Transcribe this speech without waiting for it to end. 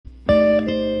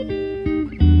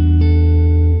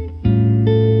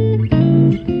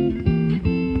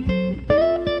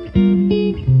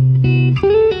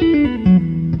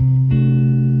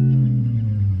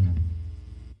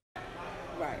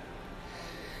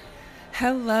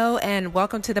Hello and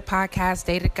welcome to the podcast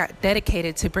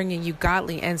dedicated to bringing you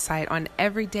godly insight on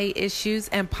everyday issues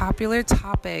and popular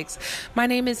topics. My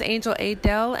name is Angel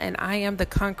Adele and I am the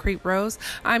Concrete Rose.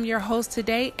 I'm your host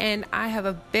today and I have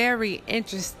a very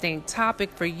interesting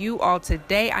topic for you all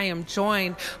today. I am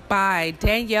joined by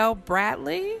Danielle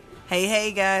Bradley.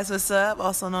 Hey guys, what's up?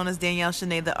 Also known as Danielle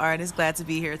Shanae the artist. Glad to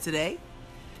be here today.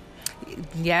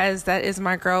 Yes, that is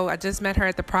my girl. I just met her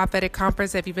at the Prophetic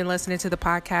Conference. If you've been listening to the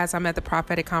podcast, I'm at the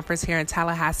Prophetic Conference here in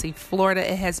Tallahassee,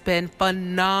 Florida. It has been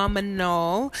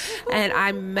phenomenal. And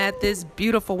I met this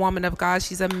beautiful woman of God.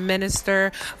 She's a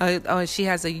minister.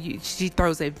 She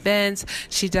throws events.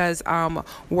 She does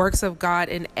works of God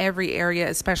in every area,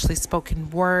 especially spoken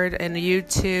word and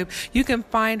YouTube. You can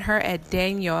find her at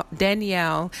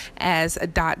Danielle as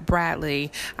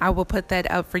 .Bradley. I will put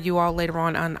that up for you all later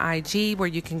on IG where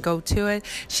you can go to it.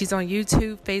 She's on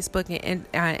YouTube, Facebook, and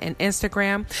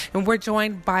Instagram. And we're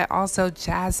joined by also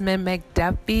Jasmine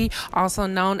McDuffie, also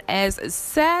known as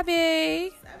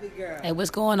Savvy. Hey,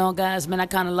 what's going on, guys? Man, I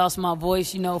kind of lost my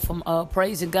voice, from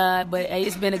praising God, but hey,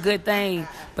 it's been a good thing.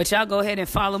 But y'all go ahead and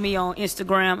follow me on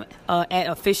Instagram at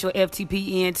official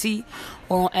FTPENT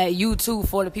or at YouTube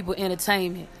for the People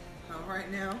Entertainment.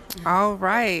 All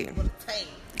right.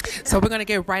 So we're going to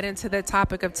get right into the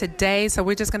topic of today. So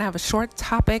we're just going to have a short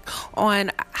topic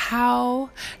on how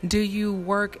do you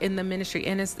work in the ministry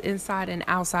inside and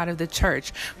outside of the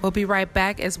church. We'll be right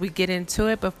back as we get into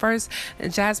it. But first,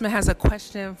 Jasmine has a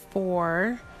question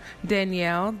for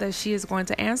Danielle that she is going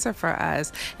to answer for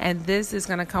us. And this is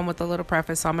going to come with a little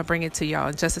preface. So I'm going to bring it to y'all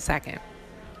in just a second.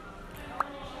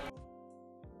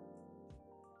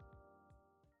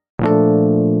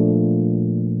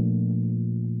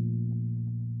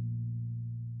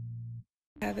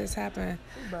 This happen.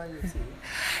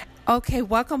 Okay,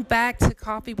 welcome back to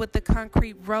Coffee with the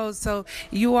Concrete Rose. So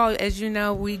you all, as you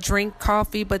know, we drink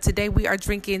coffee, but today we are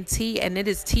drinking tea, and it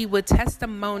is tea with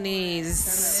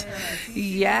testimonies.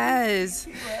 Yes.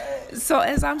 So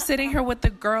as I'm sitting here with the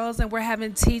girls and we're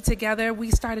having tea together, we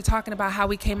started talking about how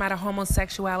we came out of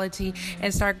homosexuality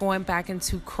and start going back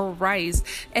into Christ.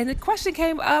 And the question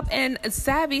came up, and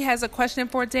Savvy has a question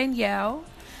for Danielle.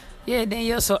 Yeah,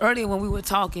 Danielle, so earlier when we were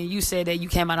talking, you said that you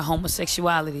came out of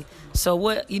homosexuality. So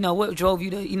what drove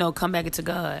you to, come back into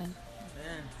God?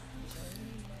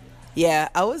 Yeah,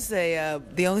 I would say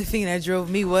the only thing that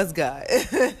drove me was God.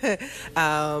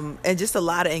 And just a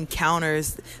lot of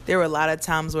encounters. There were a lot of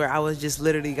times where I was just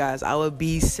literally, guys, I would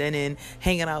be sinning,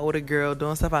 hanging out with a girl,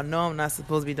 doing stuff I know I'm not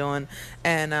supposed to be doing.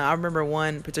 And I remember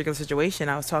one particular situation.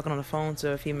 I was talking on the phone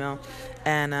to a female,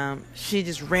 and she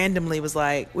just randomly was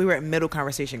like, we were at middle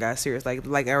conversation, guys, serious.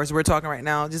 Like as we're talking right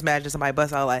now, just imagine somebody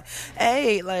bust out like,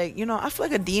 hey, I feel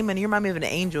like a demon. You remind me of an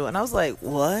angel. And I was like,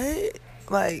 what?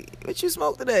 Like, what you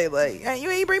smoke today? Like, hey, you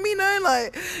ain't bring me none?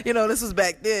 Like, this was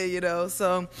back then,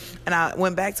 So, and I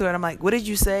went back to her and I'm like, what did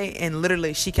you say? And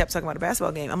literally she kept talking about the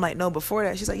basketball game. I'm like, no, before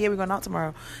that. She's like, yeah, we're going out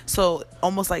tomorrow. So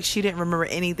almost like she didn't remember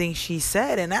anything she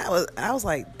said. And I was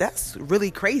like, that's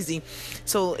really crazy.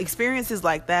 So experiences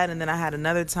like that. And then I had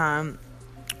another time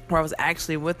where I was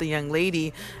actually with a young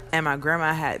lady and my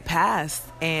grandma had passed,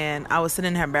 and I was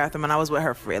sitting in her bathroom and I was with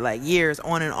her for like years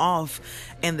on and off,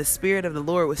 and the Spirit of the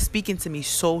Lord was speaking to me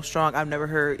so strong. I've never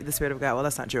heard the Spirit of God. Well,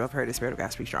 that's not true. I've heard the Spirit of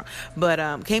God speak strong,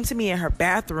 but came to me in her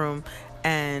bathroom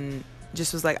and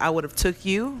just was like, I would have took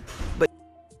you, but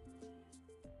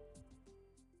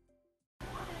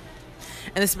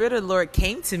and the Spirit of the Lord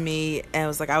came to me and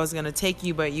was like, I was going to take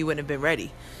you, but you wouldn't have been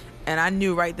ready. And I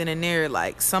knew right then and there,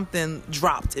 like, something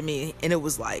dropped in me. And it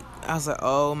was like, I was like,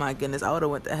 oh my goodness, I would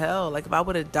have went to hell. Like, if I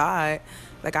would have died,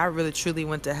 like, I really truly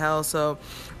went to hell. So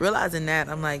realizing that,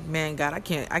 I'm like, man, God, I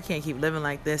can't keep living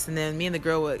like this. And then me and the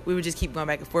girl, we would just keep going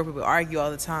back and forth. We would argue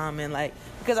all the time. And like,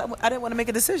 because I didn't want to make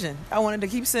a decision. I wanted to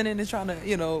keep sinning and trying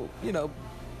to,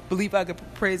 believe I could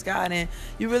praise God. And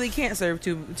you really can't serve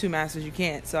two masters. You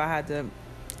can't. So I had to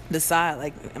decide,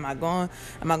 like, am I going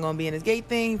to be in this gay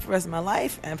thing for the rest of my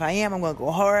life? And if I am, I'm going to go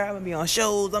hard. I'm going to be on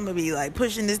shows. I'm going to be like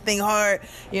pushing this thing hard,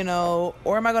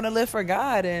 or am I going to live for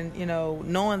God? And,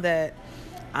 knowing that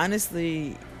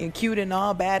honestly, cute and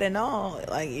all, bad and all,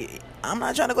 like, I'm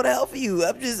not trying to go to hell for you.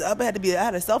 I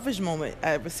had a selfish moment.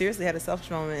 I seriously had a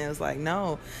selfish moment, and it was like,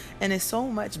 no. And it's so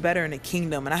much better in the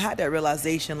kingdom. And I had that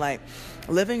realization, like,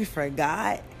 living for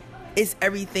God is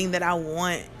everything that I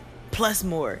want plus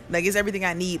more. Like, it's everything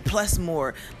I need plus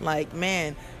more. Like,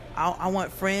 man, I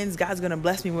want friends. God's going to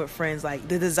bless me with friends. Like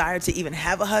the desire to even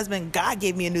have a husband, God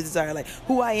gave me a new desire. Like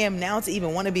who I am now to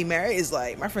even want to be married is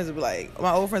like, my friends would be like,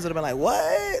 my old friends would have been like,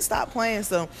 what? Stop playing.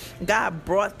 So God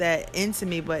brought that into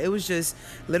me, but it was just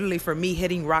literally for me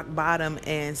hitting rock bottom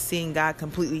and seeing God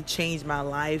completely change my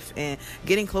life and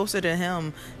getting closer to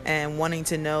him and wanting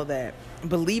to know that,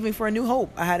 believing for a new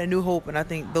hope. I had a new hope, and I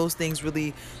think those things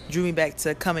really drew me back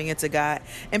to coming into God.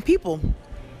 And people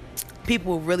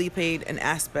really played an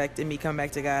aspect in me coming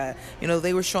back to God. You know,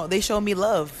 they showed me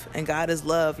love, and God is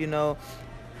love. You know,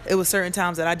 it was certain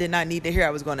times that I did not need to hear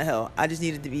I was going to hell. I just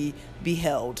needed to be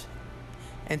held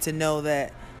and to know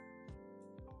that.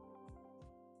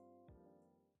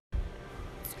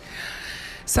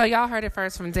 So y'all heard it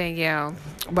first from Danielle.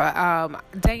 But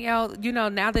Danielle, you know,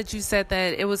 now that you said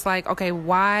that, it was like, okay,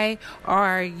 why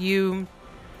are you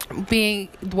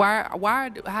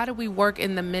how do we work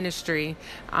in the ministry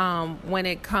when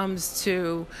it comes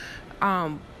to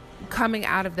coming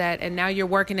out of that? And now you're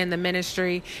working in the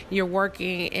ministry, you're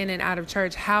working in and out of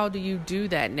church. How do you do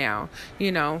that now?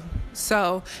 You know,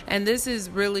 so, and this is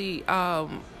really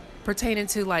pertaining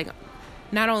to like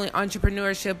not only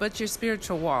entrepreneurship, but your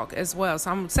spiritual walk as well.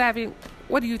 So I'm Savvy,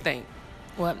 what do you think?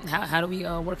 Well, how do we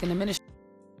work in the ministry?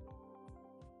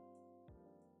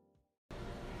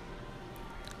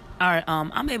 All right,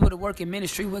 I'm able to work in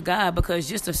ministry with God because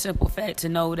just a simple fact to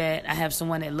know that I have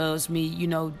someone that loves me, you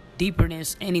know, deeper than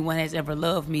anyone has ever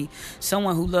loved me.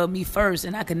 Someone who loved me first,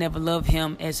 and I could never love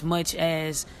him as much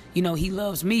as, you know, he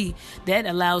loves me. That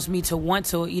allows me to want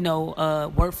to, you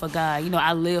know, work for God. You know,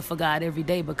 I live for God every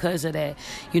day because of that.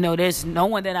 You know, there's no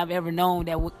one that I've ever known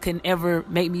that can ever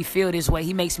make me feel this way.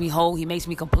 He makes me whole. He makes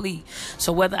me complete.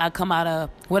 So whether I came out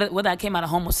of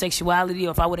homosexuality,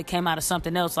 or if I would have came out of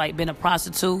something else, like been a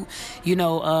prostitute, been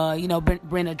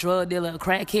a drug dealer, a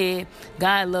crackhead,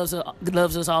 God loves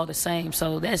us all the same.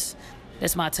 So that's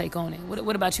my take on it.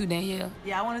 What about you, Danielle?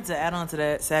 Yeah, I wanted to add on to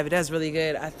that, Savvy. That's really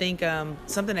good. I think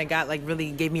something that God like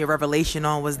really gave me a revelation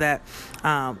on was that,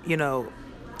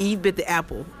 Eve bit the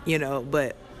apple,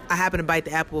 but I happened to bite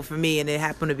the apple for me, and it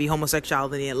happened to be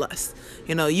homosexuality and lust.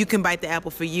 You can bite the apple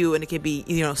for you, and it could be,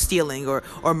 stealing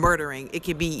or murdering. It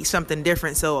could be something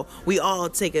different. So we all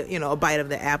take a bite of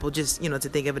the apple, just, to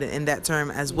think of it in that term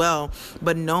as well.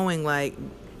 But knowing like,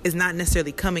 it's not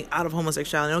necessarily coming out of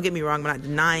homosexuality. Don't get me wrong, I'm not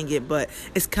denying it, but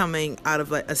it's coming out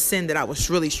of like a sin that I was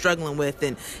really struggling with,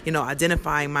 and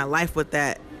identifying my life with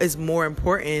that is more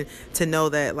important to know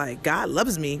that like God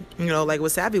loves me. Like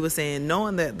what Savvy was saying,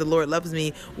 knowing that the Lord loves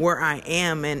me where I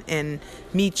am, and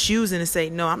me choosing to say,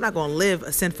 no, I'm not going to live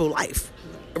a sinful life.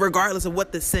 Regardless of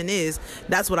what the sin is,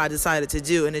 that's what I decided to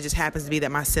do, and it just happens to be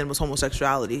that my sin was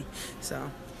homosexuality.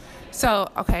 So,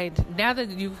 okay, now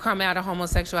that you've come out of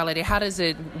homosexuality, how does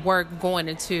it work going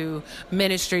into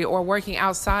ministry or working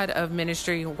outside of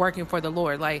ministry, working for the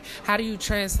Lord? Like, how do you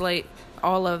translate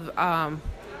all of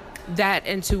that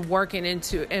into working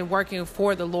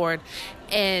for the Lord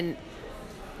and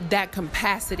that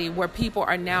capacity where people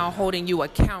are now holding you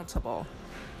accountable?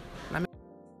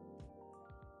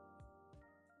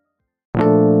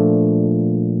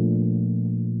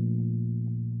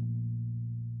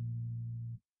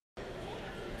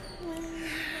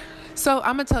 So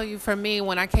I'm going to tell you, for me,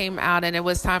 when I came out and it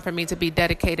was time for me to be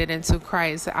dedicated into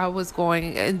Christ, I was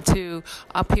going into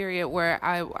a period where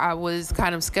I was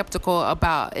kind of skeptical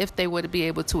about if they would be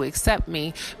able to accept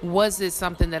me. Was it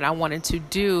something that I wanted to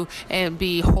do and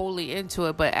be wholly into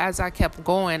it? But as I kept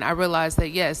going, I realized that,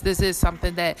 yes, this is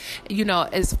something that,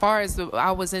 as far as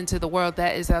I was into the world,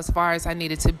 that is as far as I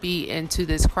needed to be into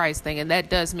this Christ thing. And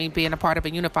that does mean being a part of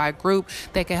a unified group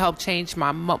that can help change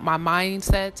my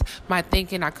mindset, my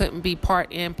thinking. I couldn't be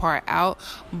part in, part out,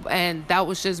 and that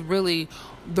was just really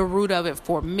the root of it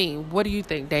for me. What do you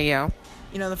think, Danielle?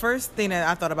 The first thing that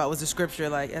I thought about was the scripture,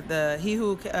 like he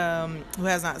who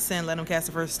has not sinned, let him cast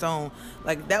the first stone.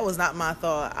 Like that was not my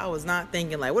thought. I was not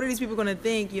thinking like, what are these people going to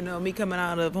think? Me coming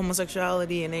out of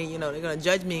homosexuality, and they, they're going to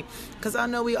judge me, because I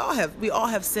know we all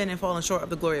have sinned and fallen short of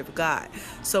the glory of God.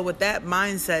 So with that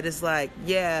mindset, it's like,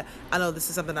 yeah, I know this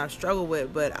is something I've struggled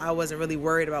with, but I wasn't really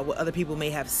worried about what other people may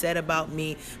have said about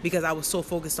me, because I was so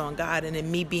focused on God. And in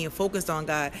me being focused on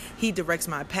God, He directs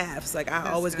my paths. Like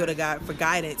I always go to God for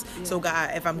guidance. Yeah. So God,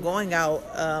 if I'm going out,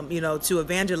 to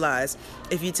evangelize,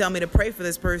 if you tell me to pray for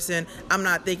this person, I'm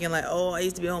not thinking like, oh, I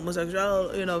used to be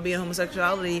homosexual, being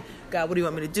homosexuality. God, what do you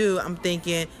want me to do? I'm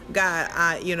thinking,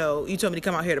 God, you told me to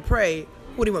come out here to pray.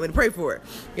 What do you want me to pray for?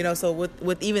 You know, so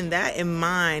with even that in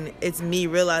mind, it's me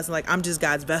realizing like I'm just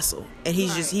God's vessel, and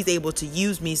he's able to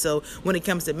use me. So when it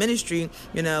comes to ministry,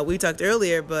 you know, we talked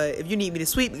earlier, but if you need me to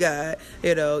sweep, God,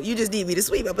 you know, you just need me to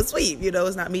sweep. I'm a sweep. You know,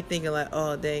 it's not me thinking like,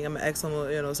 oh dang, I'm an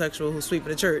ex-homosexual who's sweeping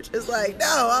the church. It's like,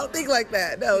 no, I don't think like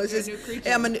that. No, it's just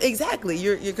exactly.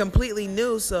 You're completely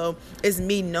new. So it's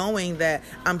me knowing that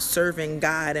I'm serving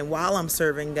God, and while I'm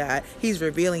serving God, He's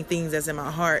revealing things that's in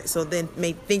my heart. So then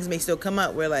things may still come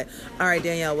up. We're like, all right,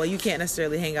 Danielle, well, you can't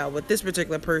necessarily hang out with this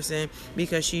particular person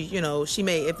because she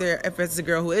may, if it's a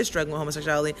girl who is struggling with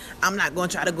homosexuality, I'm not going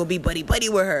to try to go be buddy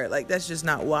with her. Like, that's just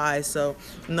not wise. So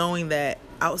knowing that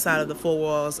outside of the four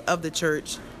walls of the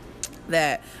church,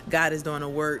 that God is doing a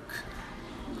work.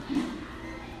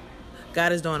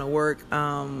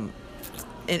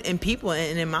 In people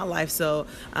and in my life. So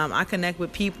I connect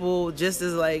with people just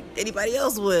as like anybody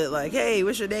else would. Like, hey,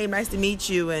 what's your name? Nice to meet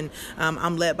you. And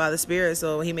I'm led by the Spirit,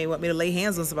 so He may want me to lay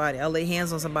hands on somebody. I'll lay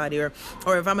hands on somebody. Or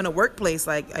if I'm in a workplace,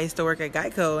 like I used to work at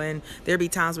Geico, and there'd be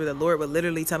times where the Lord would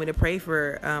literally tell me to pray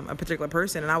for a particular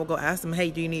person, and I would go ask them,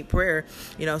 hey, do you need prayer?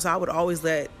 You know, so I would always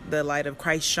let the light of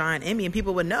Christ shine in me, and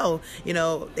people would know. You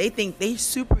know, they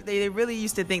really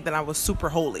used to think that I was super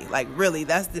holy. Like, really,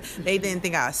 they didn't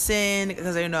think I sinned,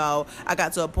 because you know, I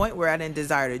got to a point where I didn't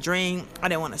desire to drink, I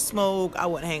didn't want to smoke, I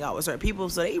wouldn't hang out with certain people,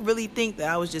 so they really think that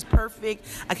I was just perfect.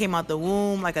 I came out the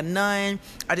womb like a nun.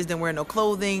 I just didn't wear no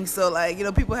clothing. So like, you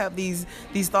know, people have these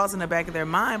thoughts in the back of their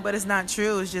mind, but it's not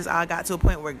true. It's just I got to a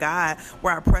point where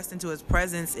I pressed into His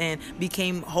presence and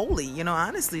became holy. You know,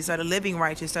 honestly, started living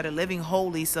righteous, started living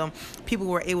holy. So people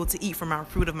were able to eat from my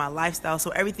fruit of my lifestyle.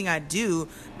 So everything I do,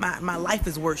 my life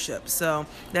is worship. So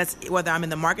that's whether I'm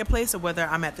in the marketplace or whether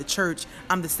I'm at the church,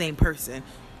 I'm the same person.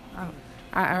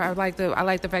 I like the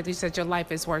fact that you said your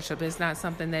life is worship. It's not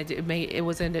something that it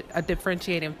was a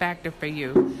differentiating factor for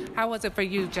you. How was it for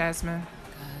you, Jasmine?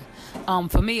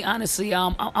 For me, honestly,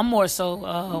 I'm more so.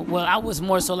 I was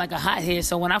more so like a hothead.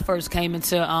 So when I first came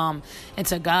into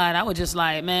God, I was just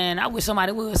like, man, I wish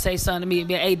somebody would say something to me and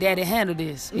be, hey, Daddy, handle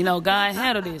this. You know, God,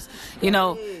 handle this. You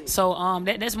know, so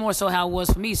that's more so how it was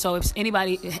for me. So if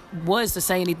anybody was to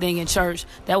say anything in church,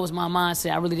 that was my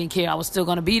mindset. I really didn't care. I was still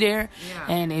gonna be there,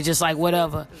 and it's just like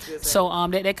whatever. So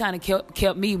that kind of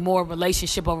kept me more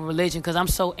relationship over religion, because I'm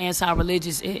so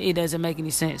anti-religious. It doesn't make any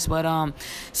sense. But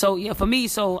so yeah, for me,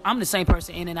 so I'm the same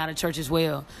person in and out of church as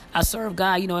well. I serve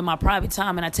God, you know, in my private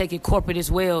time, and I take it corporate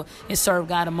as well and serve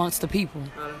God amongst the people.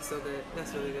 Oh, that's so good.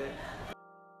 That's really good.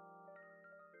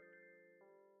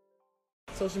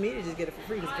 Social media, just get it for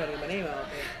free. Just putting my name out.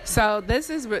 So this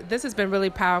has been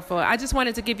really powerful. I just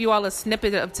wanted to give you all a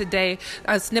snippet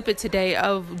today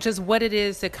of just what it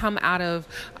is to come out of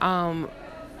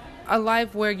a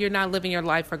life where you're not living your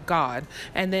life for God,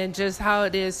 and then just how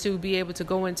it is to be able to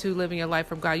go into living your life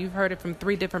from God. You've heard it from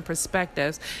 3 different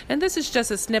perspectives, and this is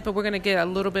just a snippet. We're going to get a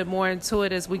little bit more into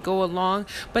it as we go along,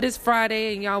 but it's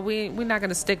Friday, and y'all, we're not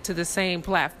going to stick to the same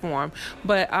platform.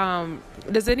 But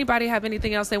does anybody have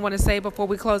anything else they want to say before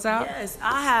we close out? Yes,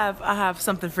 I have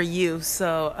something for you.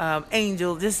 So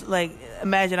Angel, just like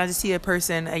imagine I just see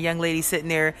a young lady sitting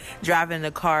there driving in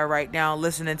the car right now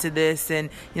listening to this, and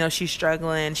you know, she's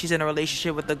struggling. She's in a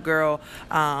relationship with a girl,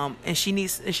 and she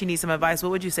needs some advice.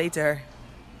 What would you say to her?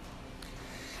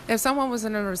 If someone was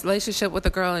in a relationship with a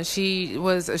girl and she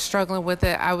was struggling with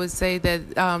it, I would say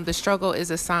that the struggle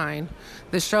is a sign.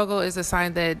 The struggle is a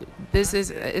sign that this is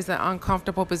an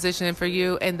uncomfortable position for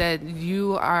you, and that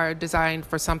you are designed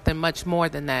for something much more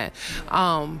than that.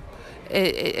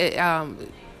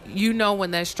 You know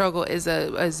when that struggle is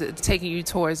taking you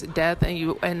towards death,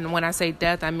 and when I say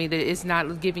death, I mean that it's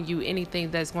not giving you anything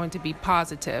that's going to be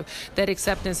positive. That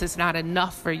acceptance is not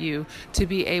enough for you to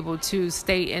be able to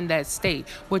stay in that state.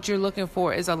 What you're looking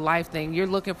for is a life thing. You're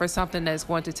looking for something that's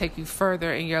going to take you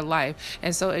further in your life.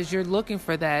 And so as you're looking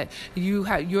for that,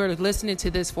 you're listening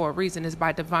to this for a reason. It's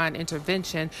by divine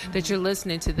intervention that you're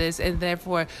listening to this, and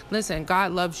therefore, listen,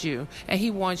 God loves you and He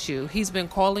wants you. He's been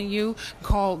calling you.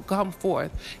 Come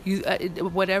forth. You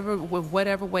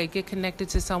whatever way, get connected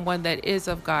to someone that is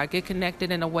of God. Get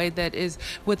connected in a way that is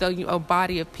with a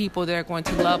body of people that are going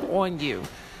to love on you.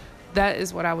 That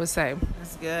is what I would say.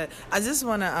 That's good. I just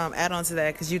want to add on to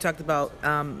that, because you talked about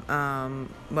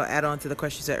add on to the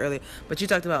question you said earlier, but you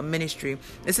talked about ministry.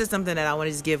 This is something that I want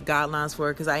to just give guidelines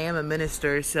for, because I am a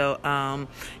minister. So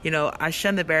I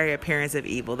shun the very appearance of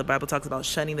evil. The Bible talks about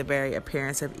shunning the very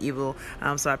appearance of evil.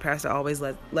 So our pastor always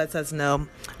lets us know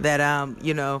that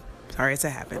sorry it's a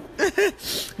habit,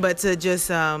 but to just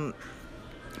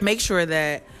make sure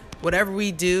that whatever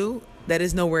we do, that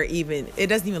is nowhere even. It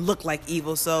doesn't even look like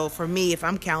evil. So for me, if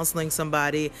I'm counseling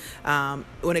somebody,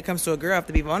 when it comes to a girl, I have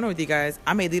to be vulnerable with you guys.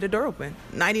 I may leave the door open.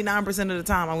 99% of the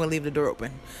time, I'm going to leave the door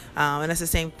open. And that's the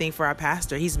same thing for our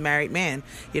pastor. He's a married man,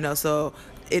 so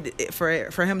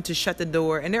for him to shut the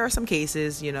door, and there are some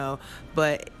cases,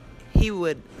 but he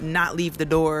would not leave the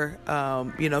door,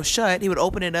 shut. He would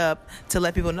open it up to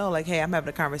let people know, like, hey, I'm having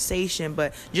a conversation,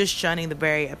 but just shunning the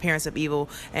very appearance of evil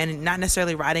and not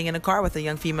necessarily riding in a car with a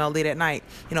young female late at night.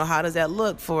 How does that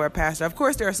look for a pastor? Of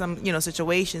course, there are some,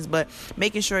 situations, but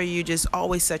making sure you just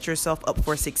always set yourself up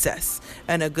for success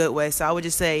in a good way. So I would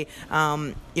just say,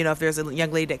 if there's a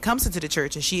young lady that comes into the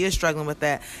church and she is struggling with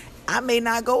that, I may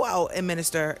not go out and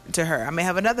minister to her. I may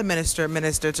have another minister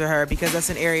to her because that's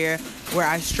an area where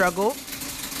I struggle.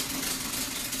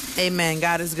 Amen.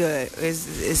 God is good.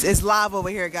 It's live over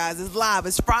here, guys. It's live.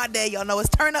 It's Friday. Y'all know it's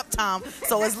turn up time.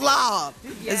 So it's live.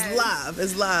 Yes.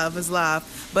 It's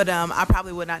live. But I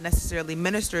probably would not necessarily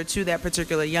minister to that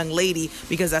particular young lady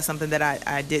because that's something that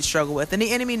I did struggle with. And the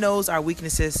enemy knows our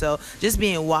weaknesses. So just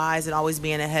being wise and always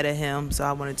being ahead of him. So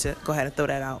I wanted to go ahead and throw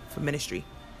that out for ministry.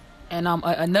 And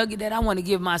a nugget that I want to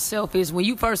give myself is when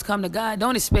you first come to God,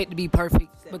 don't expect to be perfect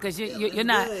because you're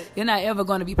not ever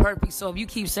going to be perfect. So if you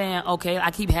keep saying, okay,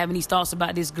 I keep having these thoughts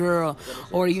about this girl,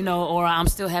 or I'm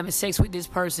still having sex with this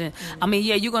person. I mean,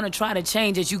 yeah, you're going to try to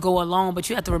change as you go along, but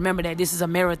you have to remember that this is a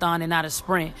marathon and not a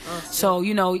sprint. So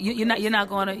you're not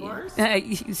going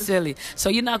to silly. So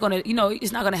you're not going to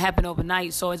it's not going to happen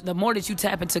overnight. So the more that you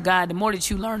tap into God, the more that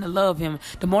you learn to love Him,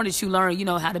 the more that you learn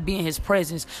how to be in His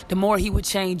presence, the more He would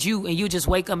change you. And you just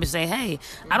wake up and say, hey,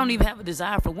 I don't even have a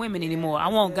desire for women anymore. I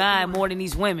want God more than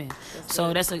these women.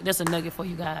 So that's a nugget for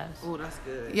you guys. Oh, that's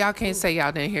good. Y'all can't say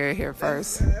y'all didn't hear it here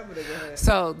first.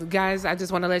 So, guys, I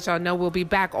just want to let y'all know we'll be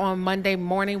back on Monday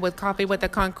morning with Coffee with the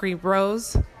Concrete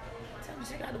Rose.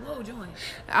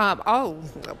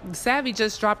 Savvy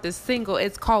just dropped a single.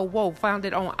 It's called Whoa. Found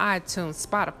it on iTunes,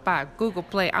 Spotify, Google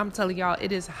Play. I'm telling y'all,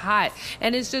 it is hot,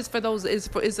 and it's just for those.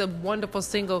 It's a wonderful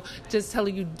single. Just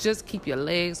telling you, just keep your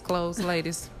legs closed,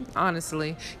 ladies.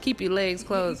 Honestly, keep your legs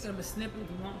closed. You can a snippet if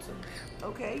you want to.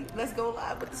 Okay, let's go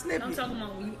live with the snippet. I'm talking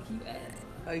about you add it.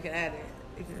 Oh, you can add it.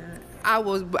 I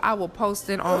will post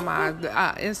it on my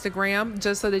Instagram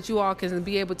just so that you all can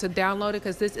be able to download it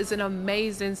because this is an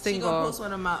amazing single. She gonna post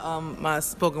one of my my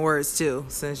spoken words too,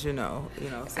 since and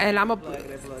I'm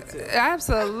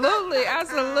absolutely.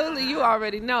 You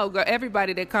already know.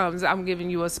 Everybody that comes, I'm giving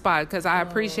you a spot because I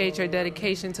appreciate your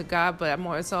dedication to God, but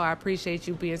more so I appreciate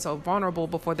you being so vulnerable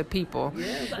before the people.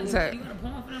 Yeah. So, you got a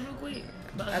poem for them real quick?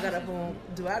 I got a poem.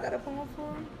 Do I got a poem for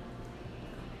him?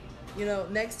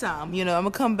 Next time, I'm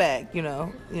gonna come back,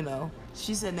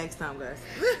 She said next time, guys.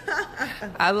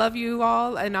 I love you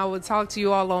all, and I will talk to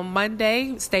you all on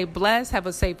Monday. Stay blessed. Have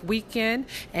a safe weekend.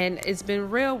 And it's been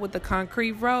real with the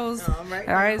Concrete Rose. All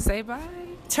right, say bye.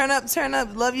 Turn up.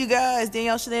 Love you guys.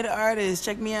 Danielle Shanae, the artist.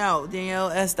 Check me out. Danielle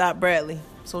S. Bradley.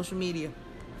 Social media.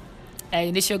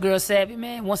 Hey, this your girl Savvy,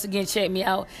 man. Once again, check me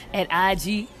out at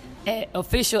IG. At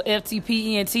official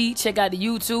FTPENT. Check out the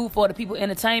YouTube for the people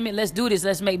entertainment. Let's do this.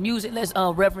 Let's make music. Let's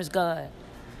reverence God.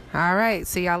 All right.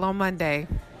 See y'all on Monday.